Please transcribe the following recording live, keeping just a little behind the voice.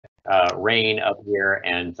rain up here,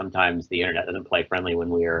 and sometimes the internet doesn't play friendly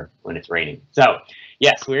when it's raining. So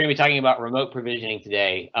yes, we're going to be talking about remote provisioning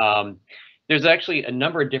today. There's actually a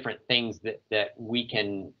number of different things that we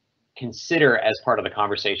can consider as part of the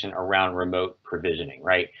conversation around remote provisioning,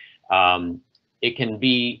 right? It can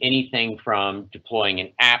be anything from deploying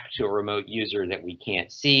an app to a remote user that we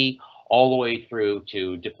can't see, all the way through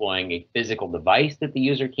to deploying a physical device that the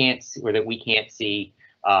user can't see or that we can't see.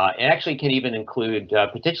 It actually can even include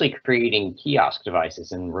potentially creating kiosk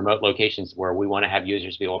devices in remote locations where we want to have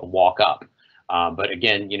users be able to walk up. But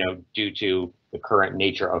again, due to the current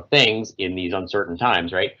nature of things in these uncertain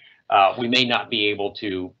times, right, we may not be able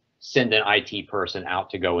to send an IT person out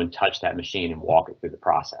to go and touch that machine and walk it through the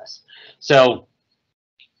process. So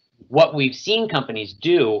what we've seen companies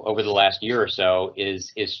do over the last year or so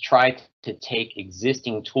is try to take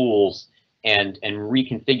existing tools and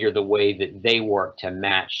reconfigure the way that they work to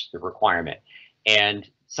match the requirement. And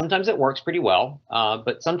sometimes it works pretty well,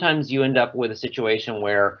 but sometimes you end up with a situation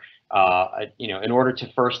where, in order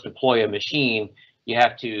to first deploy a machine, you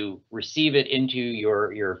have to receive it into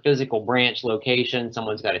your physical branch location.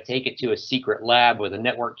 Someone's got to take it to a secret lab with a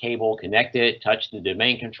network cable, connect it, touch the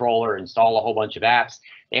domain controller, install a whole bunch of apps.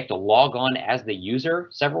 They have to log on as the user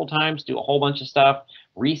several times, do a whole bunch of stuff,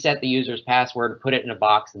 reset the user's password, put it in a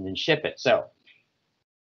box, and then ship it. So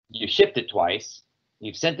you shipped it twice.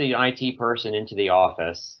 You've sent the IT person into the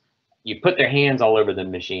office. You put their hands all over the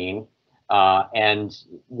machine. And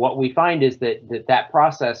what we find is that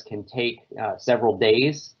process can take several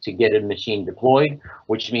days to get a machine deployed,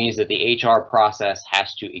 which means that the HR process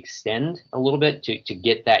has to extend a little bit to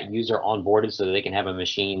get that user onboarded so that they can have a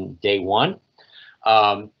machine day one.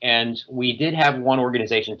 And we did have one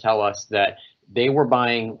organization tell us that they were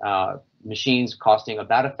buying machines costing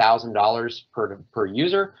about $1,000 per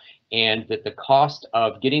user, and that the cost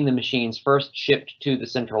of getting the machines first shipped to the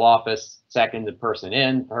central office, second the person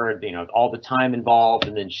in, third, all the time involved,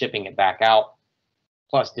 and then shipping it back out,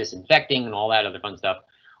 plus disinfecting and all that other fun stuff,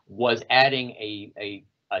 was adding a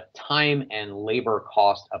time and labor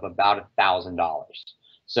cost of about $1,000.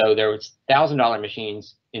 So there was $1,000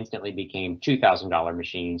 machines instantly became $2,000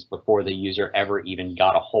 machines before the user ever even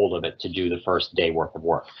got a hold of it to do the first day worth of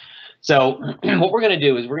work. So what we're going to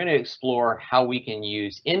do is we're going to explore how we can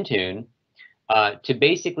use Intune to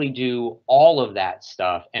basically do all of that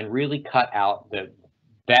stuff and really cut out the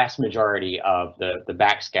vast majority of the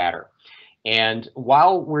backscatter. And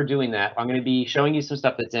while we're doing that, I'm going to be showing you some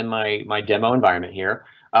stuff that's in my demo environment here.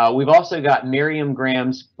 We've also got Miriam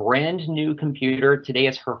Graham's brand new computer. Today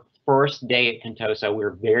is her first day at Contoso.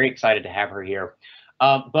 We're very excited to have her here.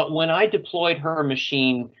 But when I deployed her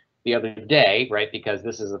machine the other day, right, because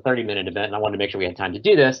this is a 30-minute event and I wanted to make sure we had time to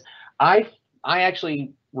do this, I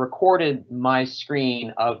actually recorded my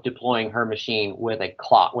screen of deploying her machine with a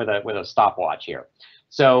clock, with a stopwatch here.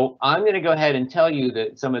 So I'm going to go ahead and tell you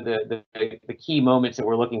that some of the key moments that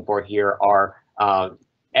we're looking for here are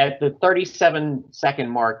at the 37-second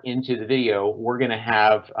mark into the video, we're going to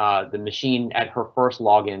have the machine at her first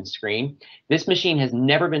login screen. This machine has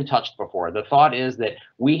never been touched before. The thought is that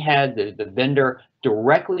we had the vendor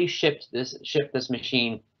directly ship this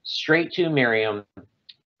machine straight to Miriam.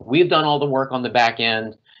 We've done all the work on the back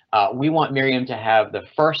end. We want Miriam to have the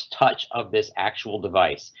first touch of this actual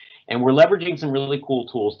device. And we're leveraging some really cool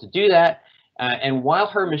tools to do that. And while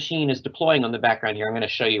her machine is deploying on the background here, I'm going to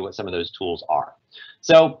show you what some of those tools are.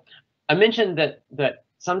 So I mentioned that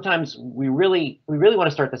sometimes we really want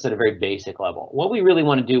to start this at a very basic level. What we really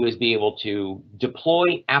want to do is be able to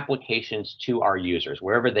deploy applications to our users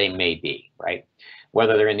wherever they may be, right?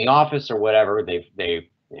 Whether they're in the office or whatever, they've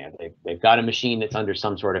got a machine that's under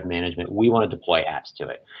some sort of management. We want to deploy apps to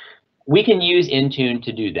it. We can use Intune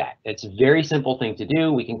to do that. It's a very simple thing to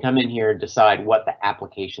do. We can come in here and decide what the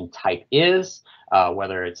application type is,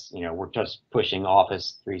 whether it's, we're just pushing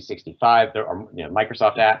Office 365 or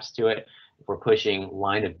Microsoft apps to it. If we're pushing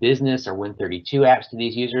line of business or Win32 apps to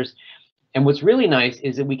these users. And what's really nice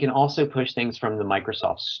is that we can also push things from the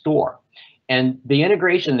Microsoft Store. And the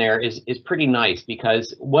integration there is pretty nice,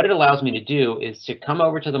 because what it allows me to do is to come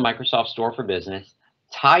over to the Microsoft Store for Business,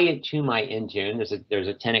 tie it to my Intune. There's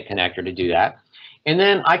a tenant connector to do that. And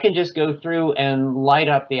then I can just go through and light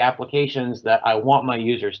up the applications that I want my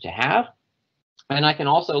users to have. And I can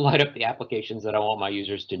also light up the applications that I want my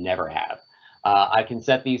users to never have. I can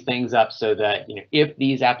set these things up so that if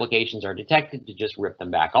these applications are detected, to just rip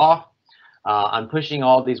them back off. I'm pushing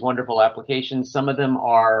all these wonderful applications. Some of them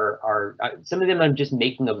I'm just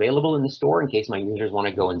making available in the store in case my users want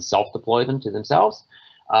to go and self-deploy them to themselves.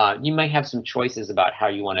 You might have some choices about how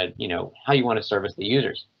you want to service the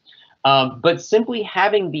users. But simply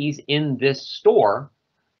having these in this store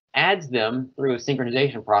adds them through a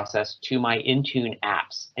synchronization process to my Intune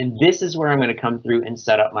apps. And this is where I'm going to come through and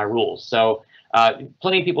set up my rules. So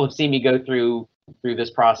plenty of people have seen me go through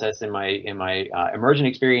this process in my immersion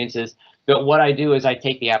experiences. But what I do is I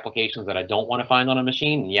take the applications that I don't want to find on a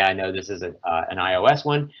machine. And yeah, I know this is an iOS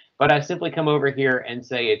one, but I simply come over here and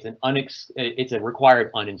say it's a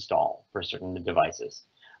required uninstall for certain devices.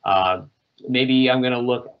 Maybe I'm going to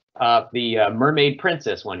look up the Mermaid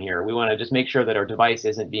Princess one here. We want to just make sure that our device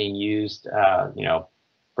isn't being used,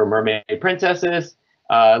 for Mermaid Princesses.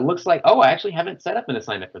 Looks like, oh, I actually haven't set up an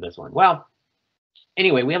assignment for this one. Well,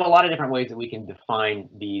 anyway, we have a lot of different ways that we can define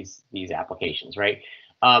these applications, right?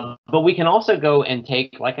 But we can also go and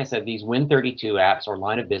take, like I said, these Win32 apps or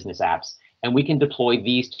line of business apps, and we can deploy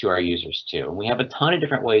these to our users too. And we have a ton of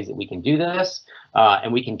different ways that we can do this,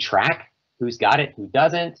 and we can track who's got it, who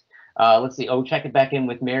doesn't. Let's see. Oh, check it back in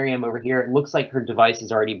with Miriam over here. It looks like her device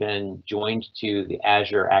has already been joined to the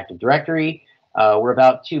Azure Active Directory. We're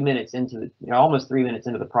about 2 minutes into the, almost 3 minutes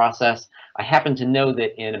into the process. I happen to know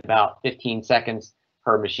that in about 15 seconds,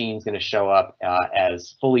 her machine's going to show up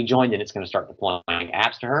as fully joined, and it's going to start deploying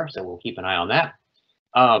apps to her. So we'll keep an eye on that.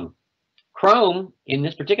 Chrome, in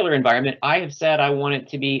this particular environment, I have said I want it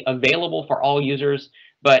to be available for all users,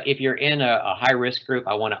 but if you're in a high-risk group,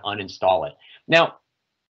 I want to uninstall it. Now,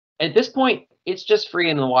 at this point, it's just free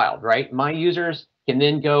in the wild, right? My users can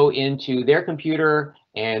then go into their computer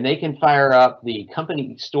and they can fire up the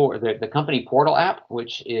company store, the company portal app,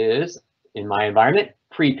 which is in my environment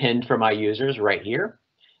pre-pinned for my users right here.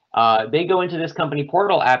 They go into this company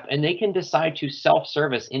portal app and they can decide to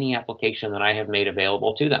self-service any application that I have made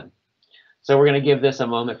available to them. So we're going to give this a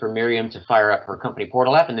moment for Miriam to fire up her company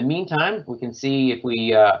portal app. In the meantime, we can see if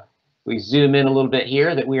we zoom in a little bit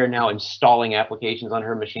here that we are now installing applications on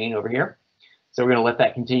her machine over here. So we're going to let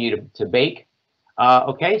that continue to bake.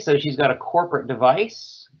 Okay, so she's got a corporate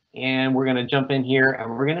device, and we're going to jump in here and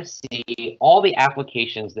we're going to see all the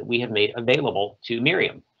applications that we have made available to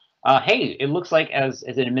Miriam. Hey, it looks like as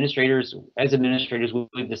administrators,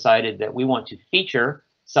 we've decided that we want to feature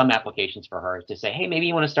some applications for her to say, hey, maybe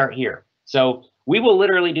you want to start here. So we will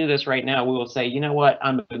literally do this right now. We will say, you know what,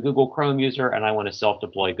 I'm a Google Chrome user and I want to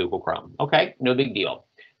self-deploy Google Chrome. Okay, no big deal.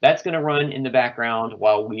 That's going to run in the background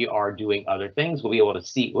while we are doing other things. We'll be able to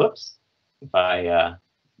see, whoops, if I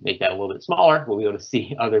make that a little bit smaller, we'll be able to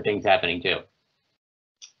see other things happening too.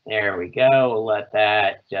 There we go. We'll let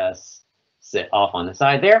that just sit off on the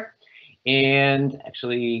side there. And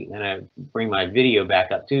actually, I'm going to bring my video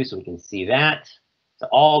back up too so we can see that. So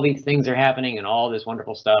all these things are happening and all this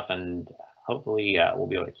wonderful stuff, and hopefully we'll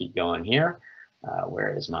be able to keep going here.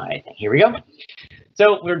 Where is my thing? Here we go.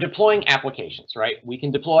 So we're deploying applications, right? We can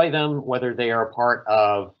deploy them whether they are a part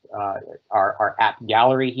of our app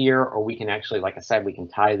gallery here, or we can actually, like I said, we can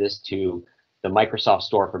tie this to the Microsoft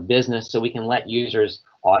Store for Business, so we can let users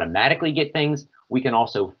automatically get things. We can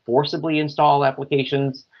also forcibly install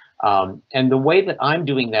applications. And the way that I'm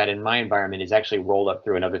doing that in my environment is actually rolled up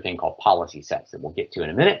through another thing called policy sets that we'll get to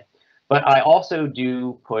in a minute. But I also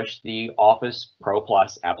do push the Office Pro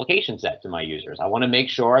Plus application set to my users. I want to make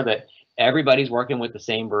sure that everybody's working with the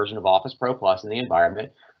same version of Office Pro Plus in the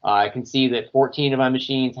environment. I can see that 14 of my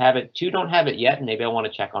machines have it, 2 don't have it yet, and maybe I want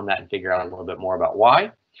to check on that and figure out a little bit more about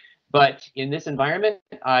why. But in this environment,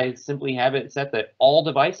 I simply have it set that all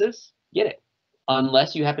devices get it,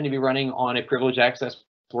 unless you happen to be running on a privileged access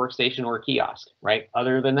workstation or a kiosk, right?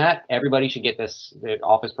 Other than that, everybody should get this, the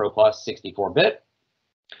Office Pro Plus 64-bit.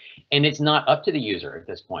 And it's not up to the user at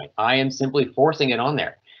this point. I am simply forcing it on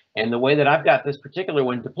there. And the way that I've got this particular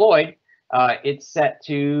one deployed, it's set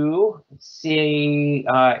to see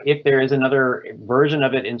if there is another version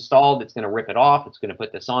of it installed, it's going to rip it off. It's going to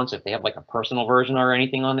put this on. So if they have like a personal version or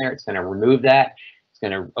anything on there, it's going to remove that. It's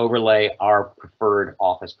going to overlay our preferred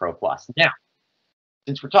Office Pro Plus. Now,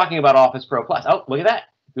 since we're talking about Office Pro Plus, oh, look at that.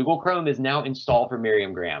 Google Chrome is now installed for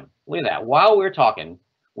Miriam Graham. Look at that. While we're talking,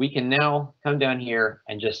 we can now come down here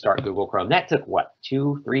and just start Google Chrome. That took, what,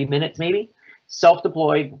 2-3 minutes maybe?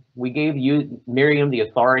 Self-deployed. We gave you, Miriam, the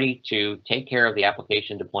authority to take care of the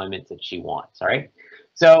application deployments that she wants, all right?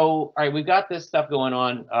 So, all right, we've got this stuff going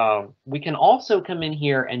on. We can also come in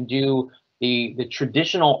here and do the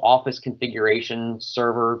traditional Office configuration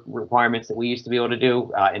server requirements that we used to be able to do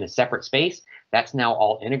in a separate space. That's now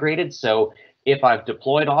all integrated. So if I've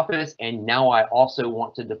deployed Office and now I also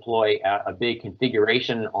want to deploy a big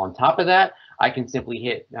configuration on top of that, I can simply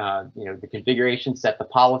hit the configuration, set the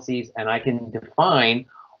policies, and I can define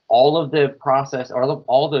all of the process or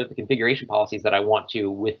all the configuration policies that I want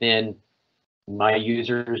to within my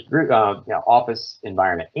user's group, Office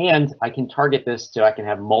environment. And I can target this so I can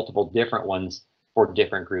have multiple different ones for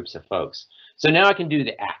different groups of folks. So now I can do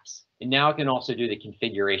the apps, and now I can also do the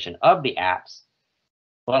configuration of the apps,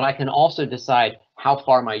 but I can also decide how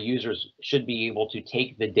far my users should be able to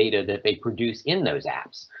take the data that they produce in those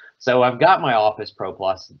apps. So I've got my Office Pro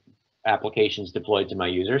Plus applications deployed to my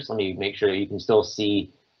users. Let me make sure you can still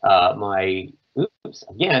see my, oops,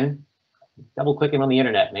 again, double clicking on the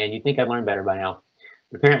internet, man. You'd think I'd learn better by now.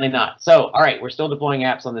 But apparently not. So, all right, we're still deploying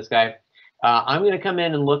apps on this guy. I'm going to come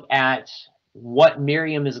in and look at what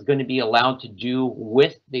Miriam is going to be allowed to do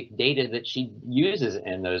with the data that she uses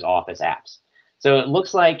in those Office apps. So it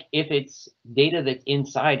looks like if it's data that's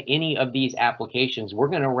inside any of these applications, we're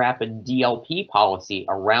going to wrap a DLP policy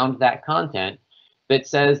around that content that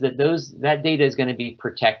says that that data is going to be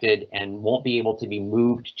protected and won't be able to be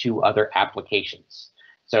moved to other applications.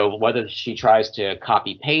 So whether she tries to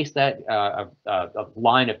copy paste that a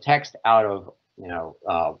line of text out of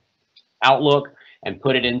Outlook and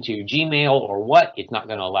put it into Gmail or what, it's not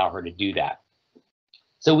going to allow her to do that.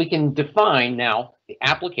 So we can define now the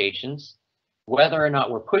applications, whether or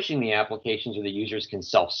not we're pushing the applications or the users can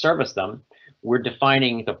self-service them. We're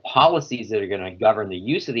defining the policies that are going to govern the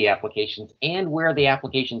use of the applications and where the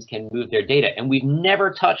applications can move their data. And we've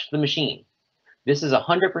never touched the machine. This is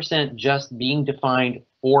 100% just being defined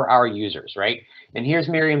for our users, right? And here's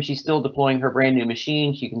Miriam. She's still deploying her brand new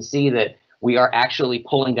machine. You can see that we are actually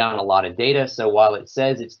pulling down a lot of data. So while it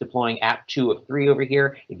says it's deploying app 2 of 3 over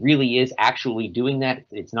here, it really is actually doing that.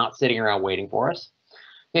 It's not sitting around waiting for us.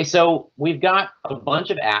 Okay, so we've got a bunch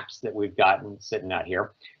of apps that we've gotten sitting out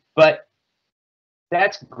here, but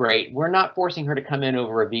that's great. We're not forcing her to come in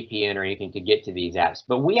over a VPN or anything to get to these apps,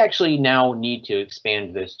 but we actually now need to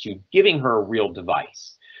expand this to giving her a real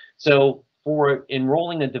device. So for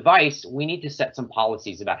enrolling a device, we need to set some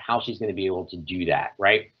policies about how she's going to be able to do that,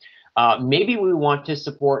 right? Maybe we want to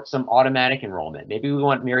support some automatic enrollment. Maybe we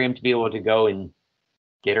want Miriam to be able to go and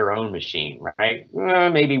get her own machine, right?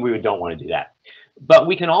 Maybe we don't want to do that. But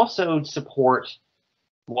we can also support,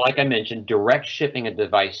 like I mentioned, direct shipping a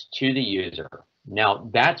device to the user. Now,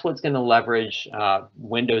 that's what's going to leverage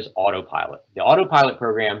Windows Autopilot. The Autopilot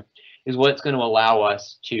program is what's going to allow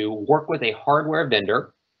us to work with a hardware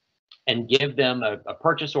vendor and give them a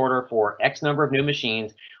purchase order for X number of new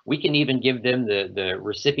machines. We can even give them the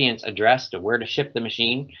recipient's address to where to ship the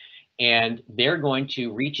machine. And they're going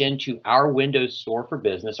to reach into our Windows Store for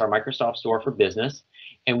Business, our Microsoft Store for Business.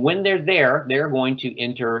 And when they're there, they're going to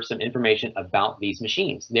enter some information about these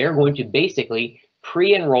machines. They're going to basically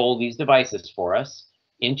pre-enroll these devices for us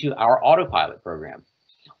into our Autopilot program.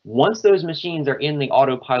 Once those machines are in the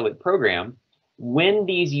Autopilot program, when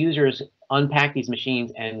these users unpack these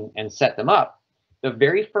machines and set them up, the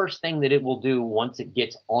very first thing that it will do once it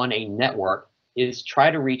gets on a network is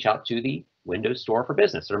try to reach out to the Windows Store for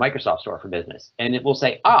Business or Microsoft Store for Business. And it will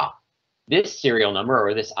say, this serial number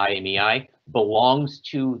or this IMEI belongs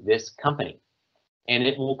to this company. And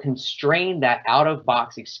it will constrain that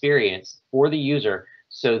out-of-box experience for the user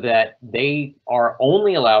so that they are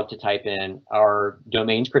only allowed to type in our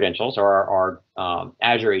domain's credentials or our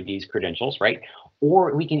Azure AD's credentials, right?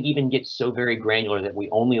 Or we can even get so very granular that we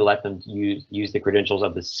only let them use the credentials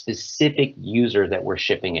of the specific user that we're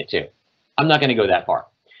shipping it to. I'm not going to go that far.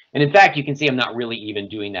 And in fact, you can see I'm not really even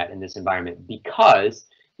doing that in this environment because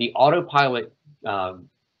the Autopilot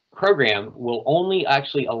program will only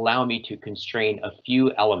actually allow me to constrain a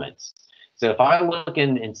few elements. So if I look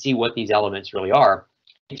in and see what these elements really are,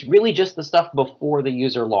 it's really just the stuff before the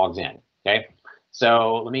user logs in, okay?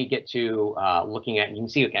 So let me get to looking at, you can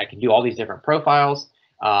see, okay, I can do all these different profiles.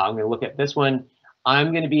 I'm going to look at this one.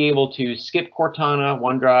 I'm going to be able to skip Cortana,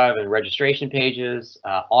 OneDrive, and registration pages,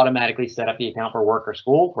 automatically set up the account for work or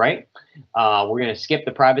school, right? We're going to skip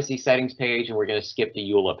the privacy settings page, and we're going to skip the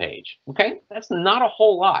EULA page. Okay, that's not a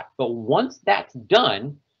whole lot, but once that's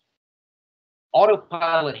done,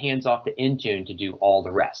 Autopilot hands off to Intune to do all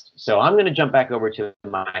the rest. So I'm going to jump back over to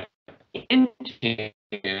my Intune,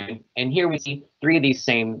 and here we see 3 of these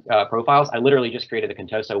same profiles. I literally just created the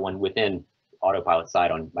Contoso one within Autopilot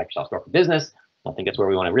side on Microsoft Store for Business. I don't think that's where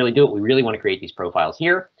we want to really do it. We really want to create these profiles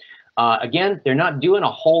here. Again, they're not doing a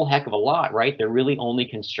whole heck of a lot, right? They're really only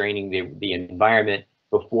constraining the environment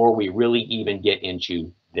before we really even get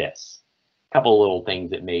into this. A couple of little things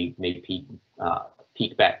that may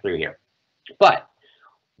peek back through here. But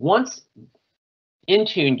once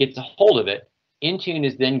Intune gets a hold of it, Intune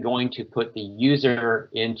is then going to put the user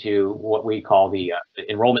into what we call the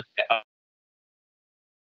enrollment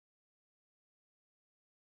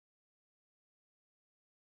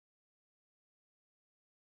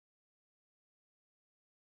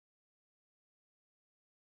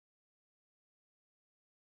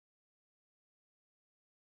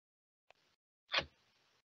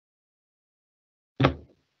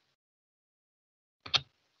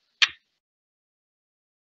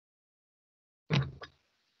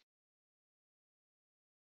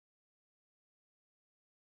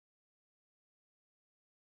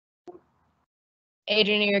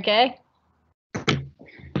Adrian, are you okay?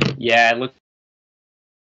 Yeah, it looks,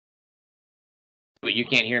 but you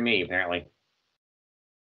can't hear me apparently.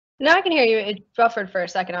 No, I can hear you. It buffered for a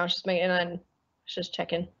second. I was just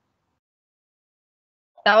checking.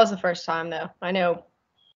 That was the first time though. I know.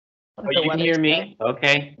 Oh, you can hear me?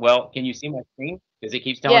 Okay. Well, can you see my screen? Because it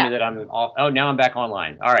keeps telling me that I'm off. Oh, now I'm back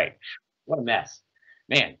online. All right. What a mess.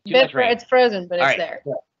 Man, too much rain. It's frozen, but All it's right.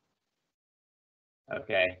 there.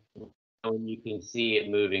 Okay. And you can see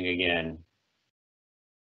it moving again.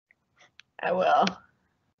 I will.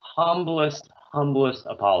 Humblest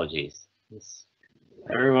apologies.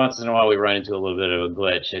 Every once in a while we run into a little bit of a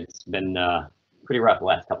glitch. It's been pretty rough the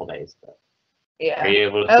last couple days. But yeah. Are you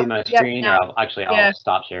able to see my screen? Yep, Or I'll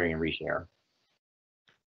stop sharing and reshare.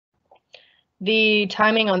 The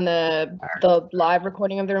timing on the live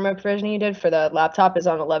recording of the remote provisioning you did for the laptop is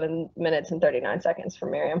on 11 minutes and 39 seconds for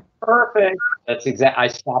Miriam. Perfect. That's exact. I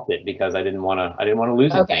stopped it because I didn't want to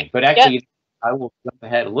lose anything. But actually, I will jump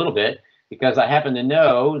ahead a little bit because I happen to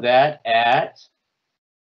know that at,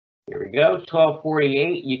 here we go,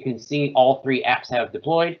 12:48, you can see all 3 apps have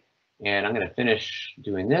deployed. And I'm going to finish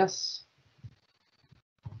doing this.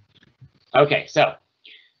 Okay, so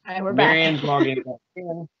Miriam's logging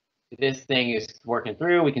in. This thing is working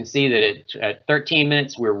through. We can see that at 13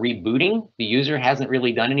 minutes, we're rebooting. The user hasn't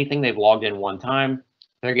really done anything. They've logged in one time.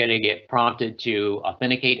 They're going to get prompted to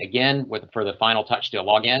authenticate again for the final touch to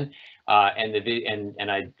log in.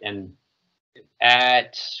 And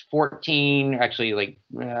at 14, actually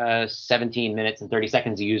like 17 minutes and 30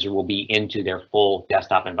 seconds, the user will be into their full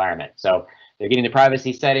desktop environment. So they're getting the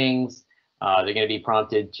privacy settings. They're going to be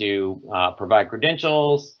prompted to provide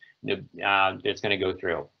credentials. It's going to go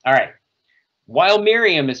through. All right. While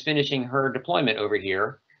Miriam is finishing her deployment over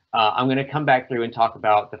here, I'm going to come back through and talk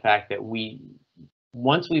about the fact that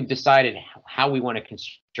once we've decided how we want to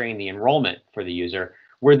constrain the enrollment for the user,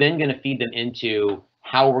 we're then going to feed them into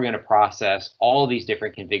how we're going to process all of these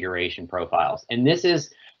different configuration profiles. And this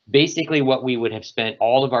is basically what we would have spent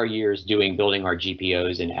all of our years doing, building our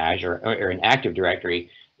GPOs in Azure or in Active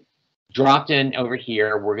Directory. Dropped in over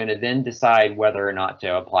here, we're going to then decide whether or not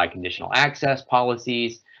to apply conditional access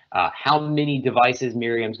policies, how many devices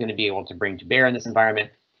Miriam's going to be able to bring to bear in this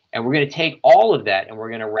environment. And we're going to take all of that and we're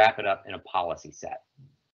going to wrap it up in a policy set.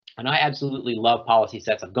 And I absolutely love policy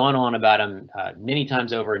sets. I've gone on about them many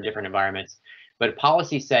times over in different environments, but a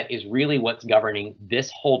policy set is really what's governing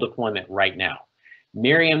this whole deployment right now.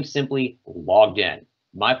 Miriam simply logged in.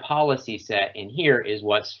 My policy set in here is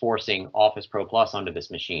what's forcing Office Pro Plus onto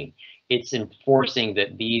this machine. It's enforcing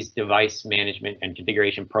that these device management and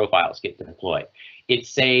configuration profiles get deployed. It's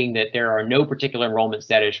saying that there are no particular enrollment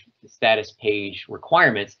status page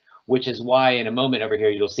requirements, which is why in a moment over here,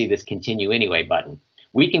 you'll see this continue anyway button.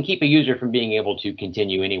 We can keep a user from being able to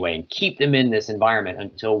continue anyway and keep them in this environment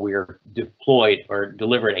until we're deployed or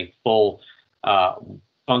delivered a full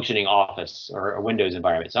functioning Office or a Windows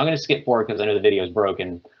environment. So I'm going to skip forward because I know the video is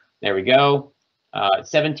broken. There we go.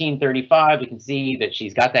 17:35, we can see that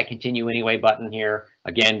she's got that continue anyway button here.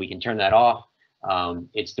 Again, we can turn that off.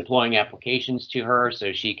 It's deploying applications to her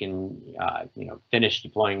so she can finish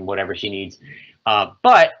deploying whatever she needs.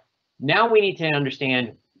 But now we need to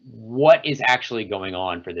understand what is actually going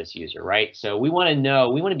on for this user, right? So we want to know,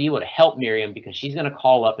 we want to be able to help Miriam because she's going to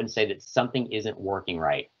call up and say that something isn't working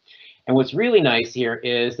right. And what's really nice here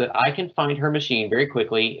is that I can find her machine very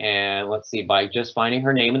quickly. And let's see, by just finding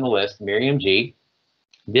her name in the list, Miriam G.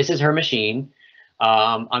 This is her machine.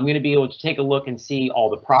 I'm going to be able to take a look and see all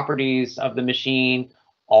the properties of the machine,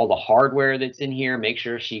 all the hardware that's in here, make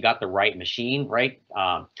sure she got the right machine, right?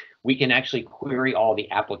 We can actually query all the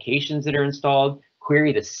applications that are installed,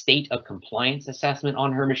 query the state of compliance assessment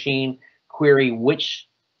on her machine, query which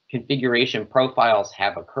configuration profiles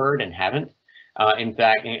have occurred and haven't. In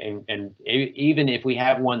fact, and even if we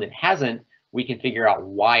have one that hasn't, we can figure out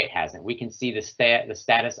why it hasn't. We can see the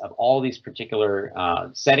status of all these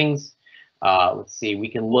particular settings. Let's see, we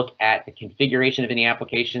can look at the configuration of any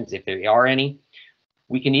applications, if there are any.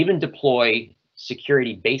 We can even deploy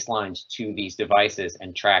security baselines to these devices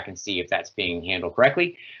and track and see if that's being handled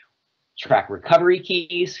correctly. Track recovery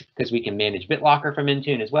keys, because we can manage BitLocker from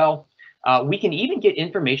Intune as well. We can even get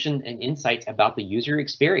information and insights about the user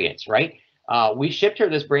experience, right? We shipped her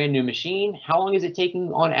this brand new machine. How long is it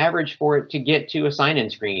taking on average for it to get to a sign-in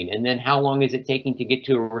screen? And then how long is it taking to get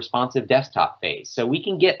to a responsive desktop phase? So we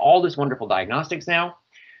can get all this wonderful diagnostics now.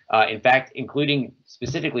 In fact, including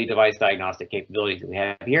specifically device diagnostic capabilities that we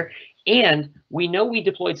have here. And we know we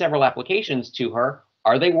deployed several applications to her.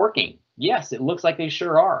 Are they working? Yes, it looks like they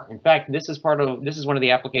sure are. In fact, this is one of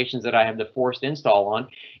the applications that I have the forced install on,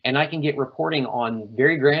 and I can get reporting on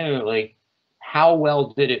very granularly how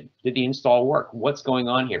well did the install work? What's going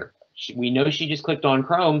on here? We know she just clicked on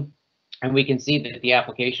Chrome, and we can see that the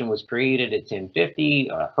application was created at 10:50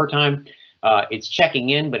 her time. It's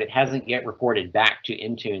checking in, but it hasn't yet reported back to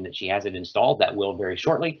Intune that she has it installed. That will very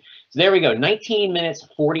shortly. So there we go, 19 minutes,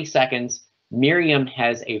 40 seconds. Miriam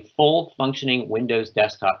has a full functioning Windows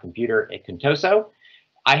desktop computer at Contoso.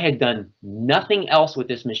 I had done nothing else with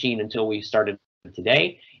this machine until we started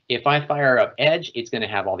today. If I fire up Edge, it's going to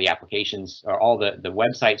have all the applications or all the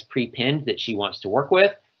websites pre-pinned that she wants to work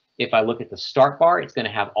with. If I look at the start bar, it's going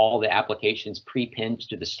to have all the applications pre-pinned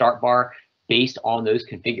to the start bar based on those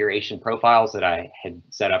configuration profiles that I had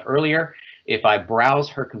set up earlier. If I browse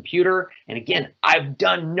her computer, and again, I've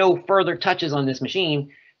done no further touches on this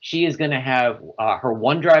machine, she is going to have her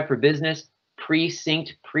OneDrive for Business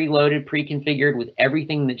pre-synced, preloaded, pre-configured with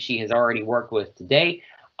everything that she has already worked with today.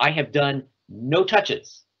 I have done no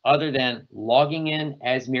touches other than logging in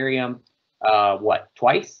as Miriam,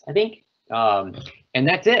 twice, I think? And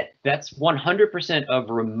that's it. That's 100% of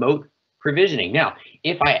remote provisioning. Now,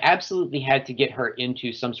 if I absolutely had to get her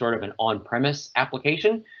into some sort of an on-premise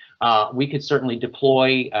application, we could certainly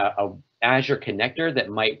deploy a Azure connector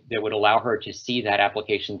that would allow her to see that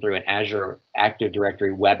application through an Azure Active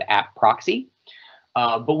Directory web app proxy.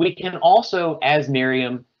 But we can also, as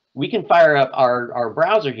Miriam, we can fire up our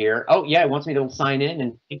browser here. Oh yeah, it wants me to sign in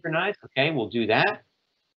and synchronize. Okay, we'll do that.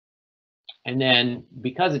 And then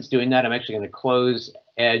because it's doing that, I'm actually going to close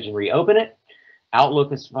Edge and reopen it.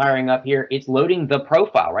 Outlook is firing up here. It's loading the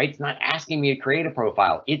profile, right? It's not asking me to create a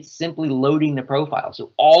profile. It's simply loading the profile.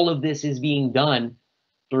 So all of this is being done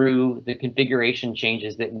through the configuration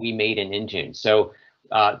changes that we made in Intune. So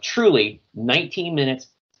truly 19 minutes,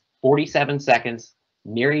 47 seconds,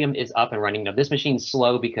 Miriam is up and running. Now this machine's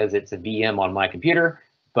slow because it's a VM on my computer,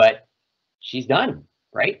 but she's done,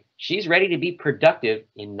 right? She's ready to be productive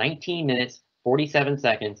in 19 minutes, 47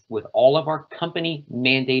 seconds with all of our company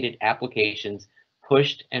mandated applications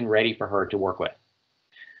pushed and ready for her to work with.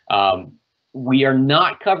 We are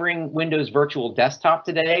not covering Windows Virtual Desktop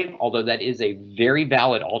today, although that is a very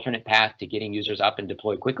valid alternate path to getting users up and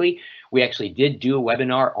deployed quickly. We actually did do a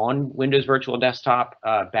webinar on Windows Virtual Desktop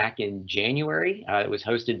back in January. It was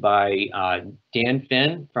hosted by Dan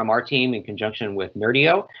Finn from our team in conjunction with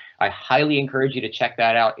Nerdio. I highly encourage you to check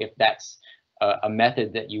that out if that's a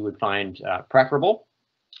method that you would find preferable.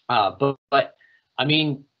 But I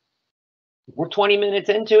mean, we're 20 minutes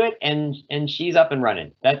into it and she's up and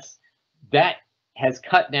running. That has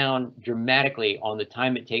cut down dramatically on the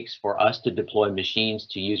time it takes for us to deploy machines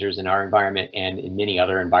to users in our environment and in many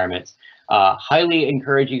other environments. Highly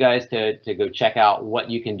encourage you guys to go check out what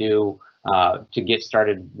you can do to get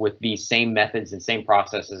started with these same methods and same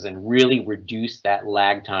processes and really reduce that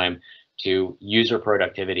lag time to user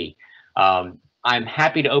productivity. I'm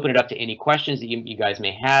happy to open it up to any questions that you guys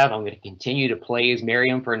may have. I'm going to continue to play as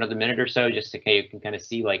Miriam for another minute or so, just so you can kind of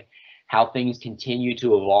see like how things continue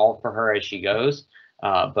to evolve for her as she goes.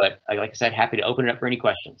 But like I said, happy to open it up for any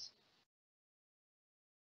questions.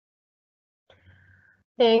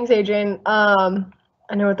 Thanks, Adrian. I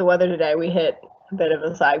know with the weather today, we hit a bit of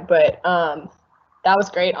a sag, but that was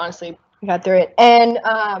great. Honestly, we got through it. And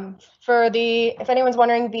if anyone's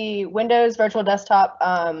wondering, the Windows Virtual Desktop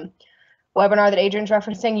webinar that Adrian's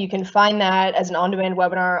referencing, you can find that as an on-demand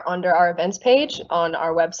webinar under our events page on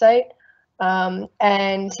our website.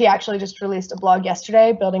 And he actually just released a blog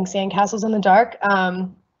yesterday, Building Sandcastles in the Dark,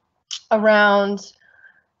 around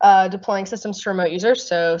deploying systems to remote users.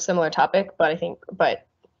 So similar topic, but a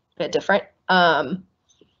bit different.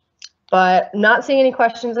 But not seeing any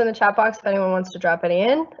questions in the chat box if anyone wants to drop any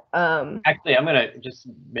in. Actually, I'm going to just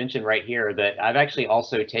mention right here that I've actually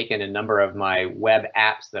also taken a number of my web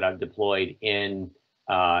apps that I've deployed in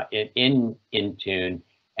Intune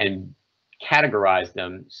and categorize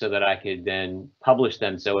them so that I could then publish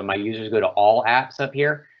them. So when my users go to all apps up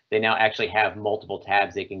here, they now actually have multiple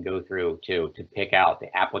tabs they can go through to pick out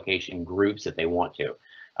the application groups that they want to.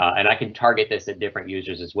 And I can target this at different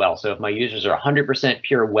users as well. So if my users are 100%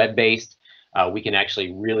 pure web-based, we can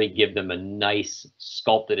actually really give them a nice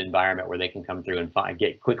sculpted environment where they can come through and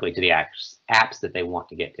get quickly to the apps that they want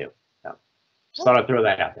to get to. So just thought I'd throw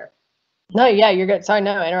that out there. No, yeah, you're good. Sorry,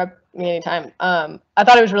 no, interrupt me anytime. I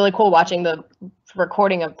thought it was really cool watching the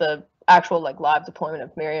recording of the actual like live deployment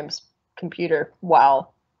of Miriam's computer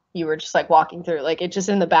while you were just like walking through. Like it just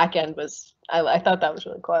in the back end was, I thought that was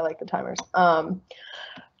really cool. I like the timers.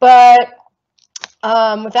 But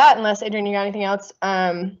with that, unless Adrian, you got anything else,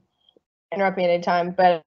 interrupt me at any time.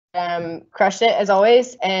 But crushed it as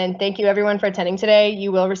always. And thank you everyone for attending today.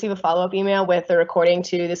 You will receive a follow-up email with the recording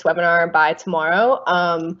to this webinar by tomorrow.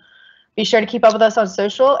 Be sure to keep up with us on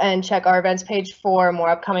social and check our events page for more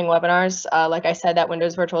upcoming webinars. Like I said, that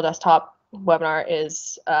Windows Virtual Desktop webinar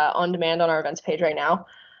is on demand on our events page right now.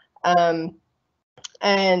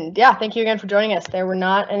 And yeah, thank you again for joining us. There were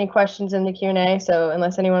not any questions in the Q&A, so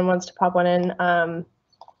unless anyone wants to pop one in, I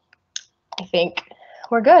think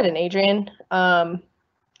we're good. And Adrian,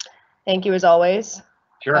 thank you as always.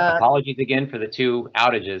 Sure. Apologies again for the 2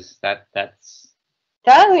 outages. That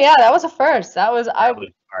was a first.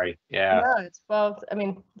 Sorry. Yeah. No, it's both. I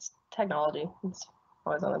mean, it's technology. It's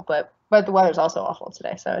always on the but the weather's also awful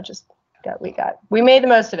today, so it just we made the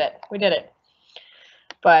most of it. We did it.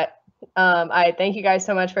 But I thank you guys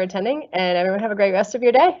so much for attending, and everyone have a great rest of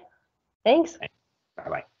your day. Thanks.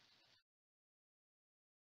 Bye-bye.